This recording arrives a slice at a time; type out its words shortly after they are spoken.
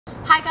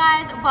Hi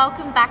guys,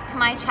 welcome back to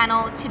my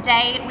channel.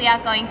 Today we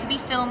are going to be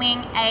filming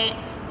a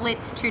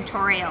splits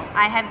tutorial.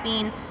 I have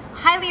been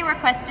highly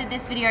requested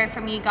this video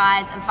from you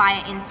guys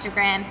via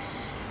Instagram.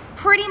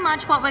 Pretty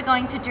much what we're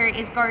going to do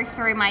is go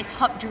through my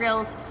top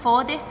drills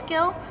for this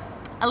skill.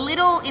 A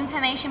little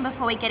information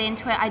before we get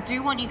into it. I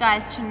do want you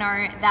guys to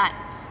know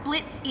that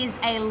splits is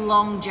a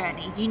long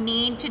journey. You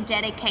need to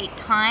dedicate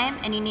time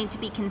and you need to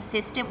be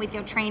consistent with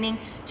your training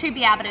to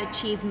be able to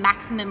achieve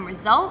maximum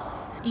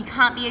results. You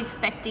can't be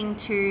expecting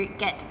to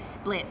get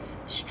splits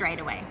straight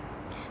away.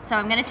 So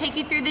I'm going to take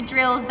you through the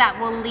drills that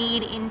will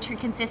lead into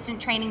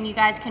consistent training you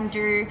guys can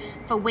do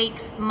for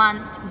weeks,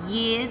 months,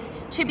 years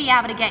to be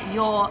able to get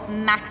your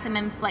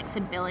maximum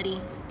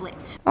flexibility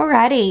split.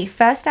 Alrighty,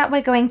 first up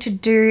we're going to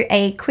do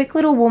a quick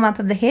little warm up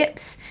of the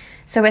hips.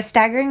 So we're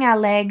staggering our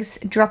legs,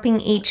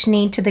 dropping each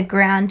knee to the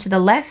ground to the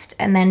left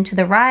and then to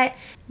the right.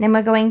 Then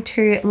we're going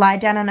to lie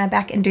down on our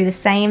back and do the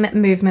same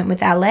movement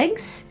with our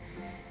legs.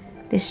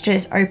 This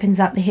just opens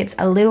up the hips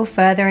a little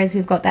further as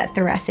we've got that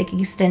thoracic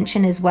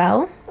extension as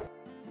well.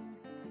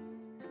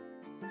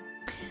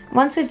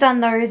 Once we've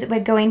done those,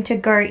 we're going to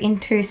go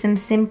into some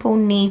simple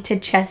knee to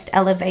chest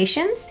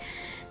elevations.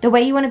 The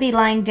way you want to be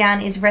lying down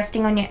is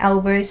resting on your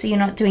elbows so you're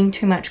not doing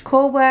too much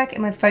core work,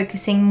 and we're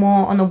focusing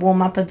more on the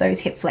warm up of those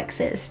hip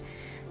flexors.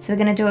 So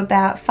we're going to do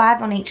about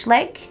 5 on each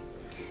leg,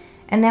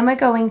 and then we're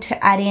going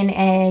to add in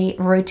a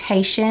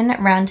rotation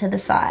round to the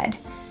side.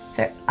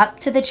 So up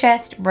to the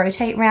chest,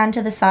 rotate round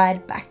to the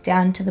side, back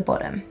down to the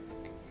bottom.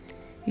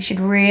 You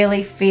should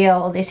really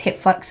feel this hip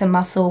flexor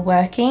muscle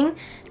working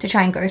to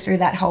try and go through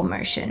that whole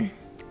motion.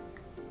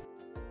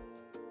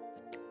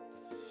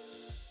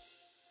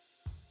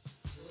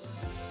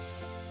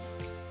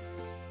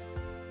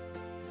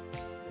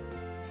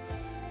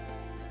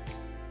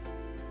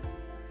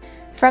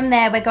 From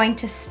there, we're going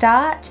to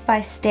start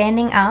by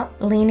standing up,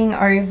 leaning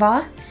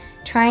over,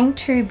 trying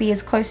to be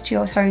as close to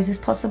your toes as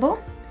possible.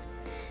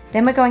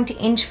 Then we're going to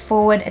inch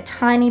forward a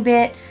tiny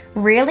bit,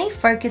 really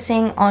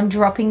focusing on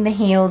dropping the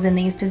heels in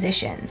these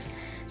positions.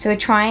 So we're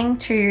trying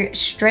to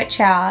stretch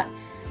out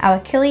our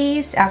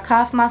Achilles, our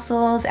calf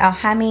muscles, our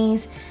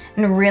hammies,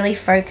 and really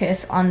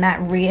focus on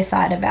that rear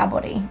side of our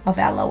body, of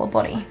our lower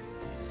body.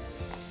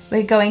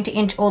 We're going to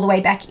inch all the way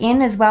back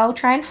in as well.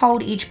 Try and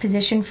hold each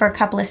position for a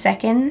couple of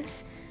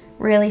seconds.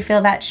 Really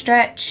feel that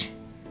stretch.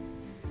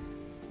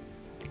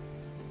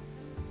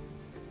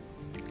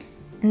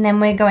 And then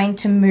we're going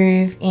to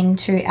move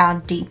into our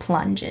deep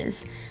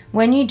lunges.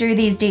 When you do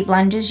these deep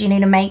lunges, you need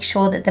to make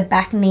sure that the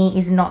back knee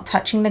is not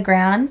touching the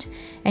ground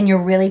and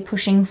you're really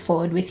pushing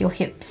forward with your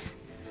hips.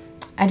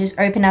 I just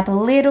open up a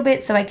little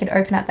bit so I could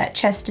open up that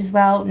chest as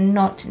well.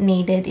 Not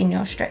needed in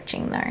your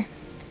stretching though.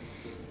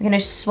 We're going to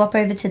swap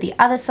over to the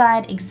other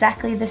side,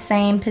 exactly the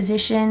same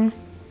position.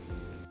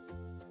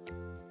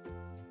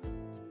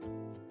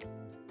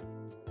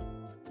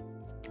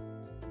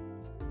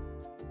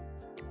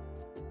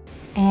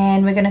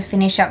 And we're going to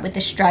finish up with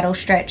the straddle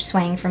stretch,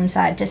 swaying from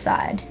side to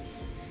side.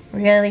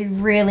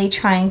 Really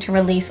trying to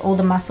release all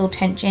the muscle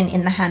tension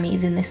in the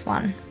hammies in this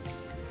one.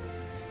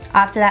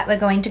 After that, we're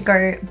going to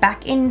go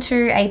back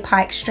into a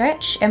pike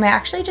stretch, and we're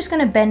actually just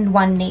going to bend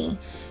one knee.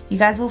 You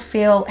guys will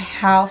feel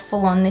how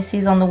full on this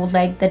is on the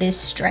leg that is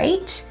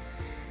straight.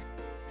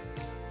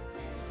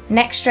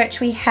 Next stretch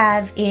we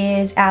have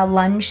is our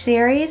lunge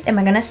series, and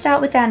we're going to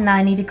start with our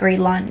 90-degree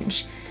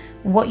lunge.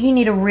 What you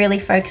need to really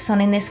focus on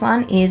in this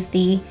one is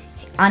the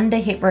under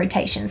hip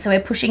rotation. So we're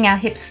pushing our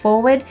hips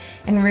forward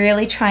and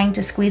really trying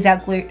to squeeze our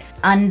glute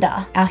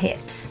under our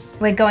hips.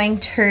 We're going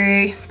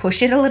to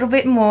push it a little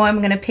bit more. I'm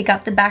going to pick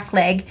up the back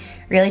leg,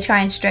 really try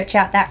and stretch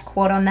out that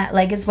quad on that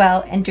leg as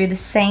well, and do the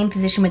same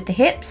position with the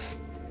hips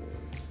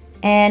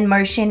and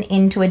motion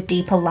into a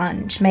deeper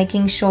lunge,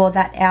 making sure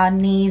that our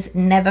knees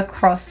never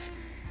cross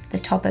the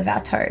top of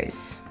our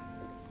toes.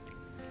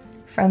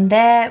 From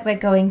there, we're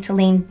going to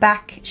lean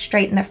back,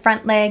 straighten the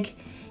front leg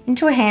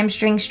into a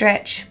hamstring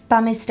stretch.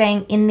 Bum is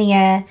staying in the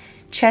air,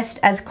 chest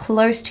as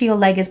close to your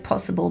leg as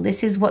possible.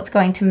 This is what's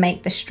going to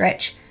make the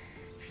stretch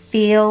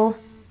feel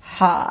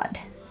hard.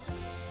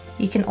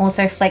 You can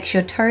also flex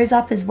your toes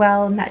up as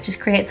well, and that just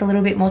creates a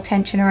little bit more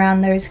tension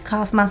around those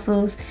calf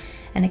muscles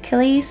and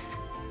Achilles.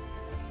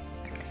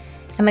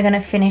 And we're going to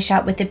finish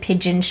up with the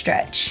pigeon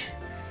stretch.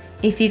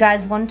 If you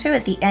guys want to,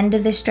 at the end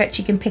of this stretch,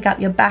 you can pick up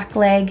your back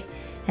leg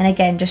and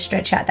again just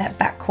stretch out that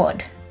back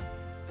quad.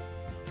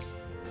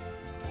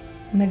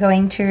 And we're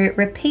going to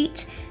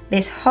repeat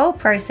this whole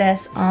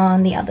process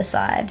on the other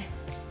side.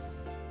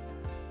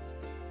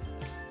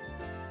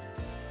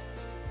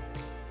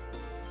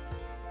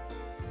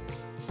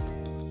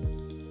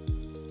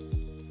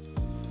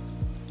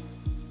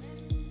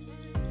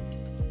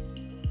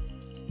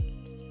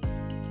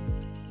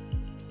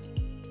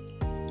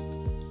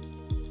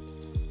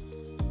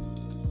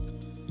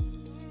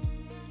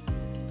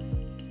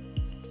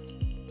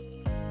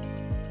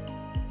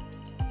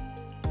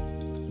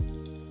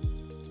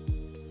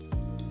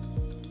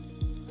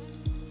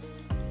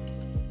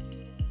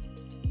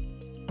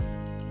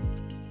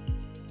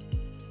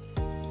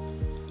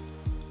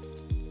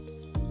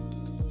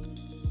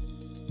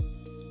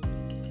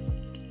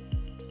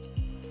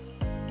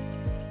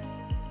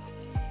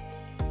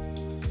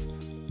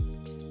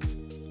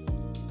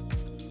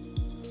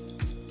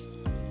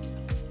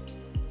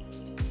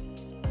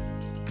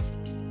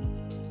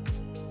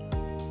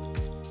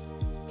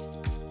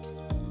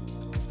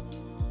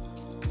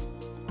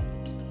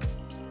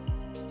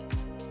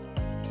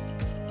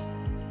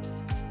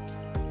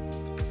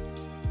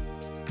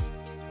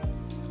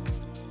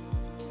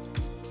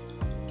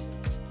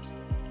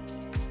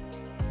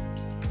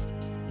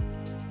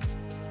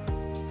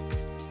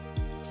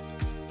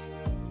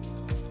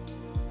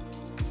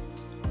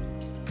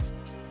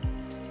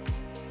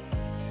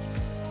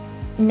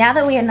 Now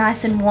that we are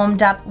nice and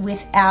warmed up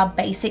with our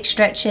basic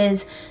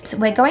stretches, so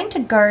we're going to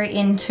go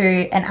into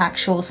an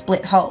actual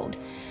split hold.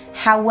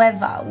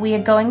 However, we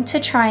are going to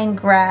try and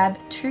grab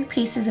 2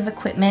 pieces of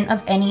equipment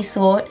of any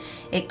sort.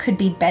 It could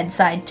be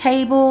bedside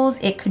tables,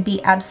 it could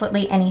be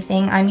absolutely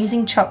anything. I'm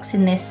using chocks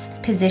in this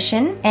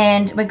position,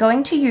 and we're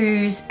going to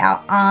use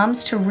our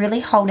arms to really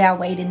hold our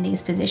weight in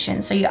these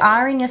positions. So you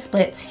are in your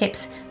splits,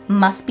 hips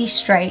must be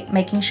straight,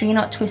 making sure you're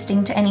not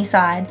twisting to any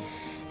side.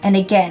 And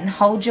again,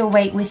 hold your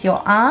weight with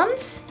your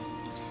arms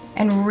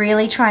and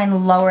really try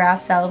and lower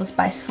ourselves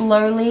by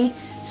slowly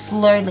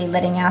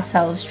letting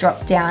ourselves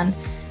drop down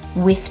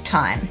with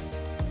time.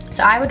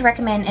 So I would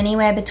recommend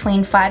anywhere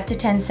between 5 to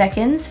 10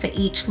 seconds for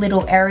each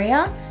little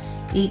area,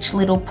 each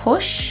little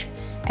push,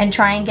 and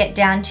try and get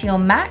down to your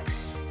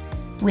max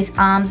with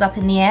arms up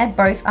in the air,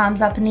 both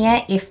arms up in the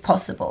air if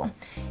possible.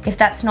 If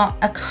that's not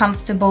a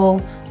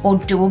comfortable or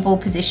doable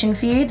position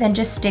for you, then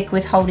just stick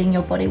with holding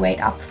your body weight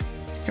up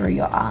through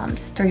your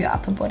arms, through your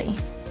upper body.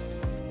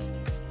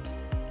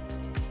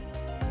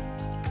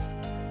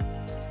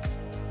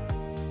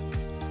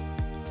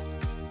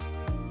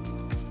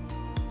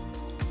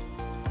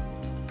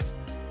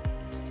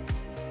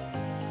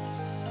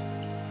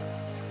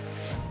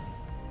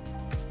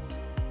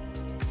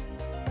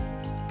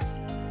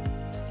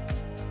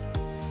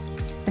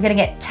 We're gonna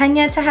get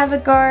Tanya to have a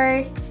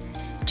go,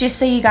 just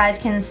so you guys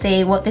can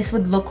see what this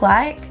would look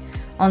like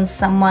on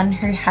someone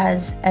who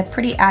has a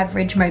pretty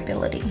average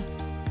mobility.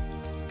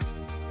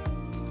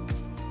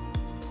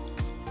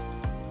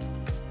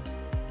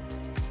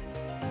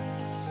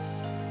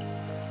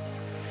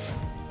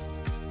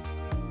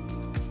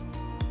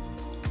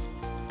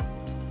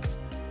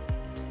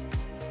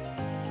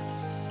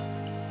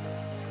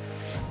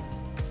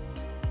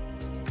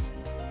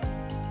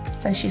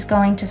 So she's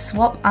going to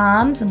swap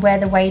arms and where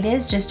the weight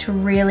is, just to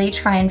really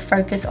try and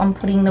focus on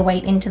putting the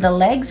weight into the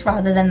legs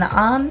rather than the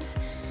arms.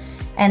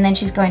 And then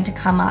she's going to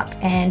come up,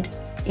 and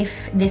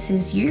if this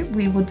is you,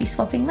 we would be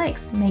swapping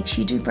legs. Make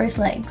sure you do both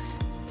legs.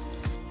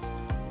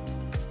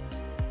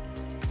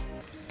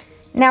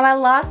 Now our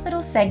last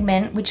little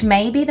segment, which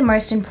may be the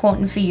most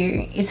important for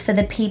you, is for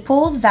the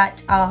people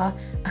that are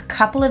a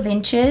couple of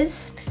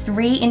inches,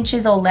 3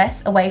 inches or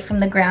less away from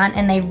the ground,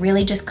 and they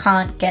really just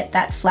can't get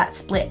that flat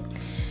split.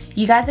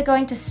 You guys are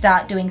going to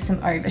start doing some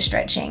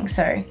overstretching.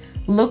 So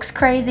looks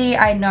crazy,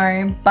 I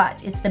know,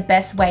 but it's the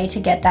best way to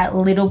get that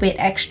little bit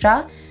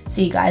extra so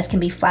you guys can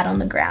be flat on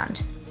the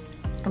ground.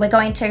 We're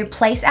going to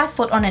place our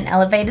foot on an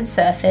elevated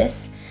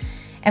surface,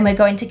 and we're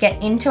going to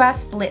get into our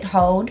split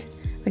hold.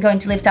 We're going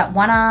to lift up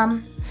one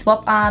arm,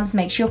 swap arms,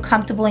 make sure you're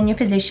comfortable in your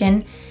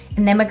position,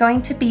 and then we're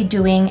going to be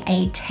doing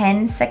a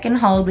 10-second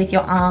hold with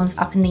your arms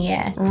up in the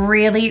air.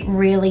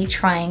 Really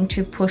trying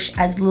to push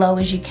as low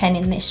as you can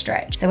in this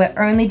stretch. So we're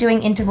only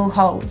doing interval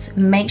holds.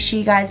 Make sure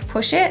you guys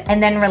push it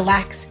and then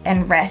relax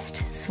and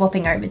rest,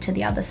 swapping over to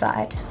the other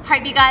side.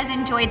 Hope you guys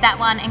enjoyed that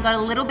one and got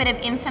a little bit of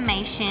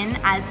information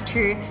as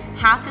to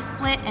how to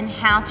split and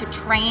how to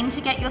train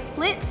to get your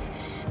splits.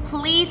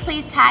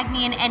 Please tag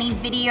me in any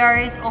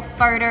videos or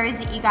photos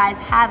that you guys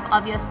have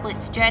of your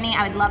splits journey.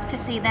 I would love to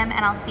see them,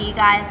 and I'll see you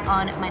guys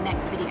on my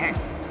next video.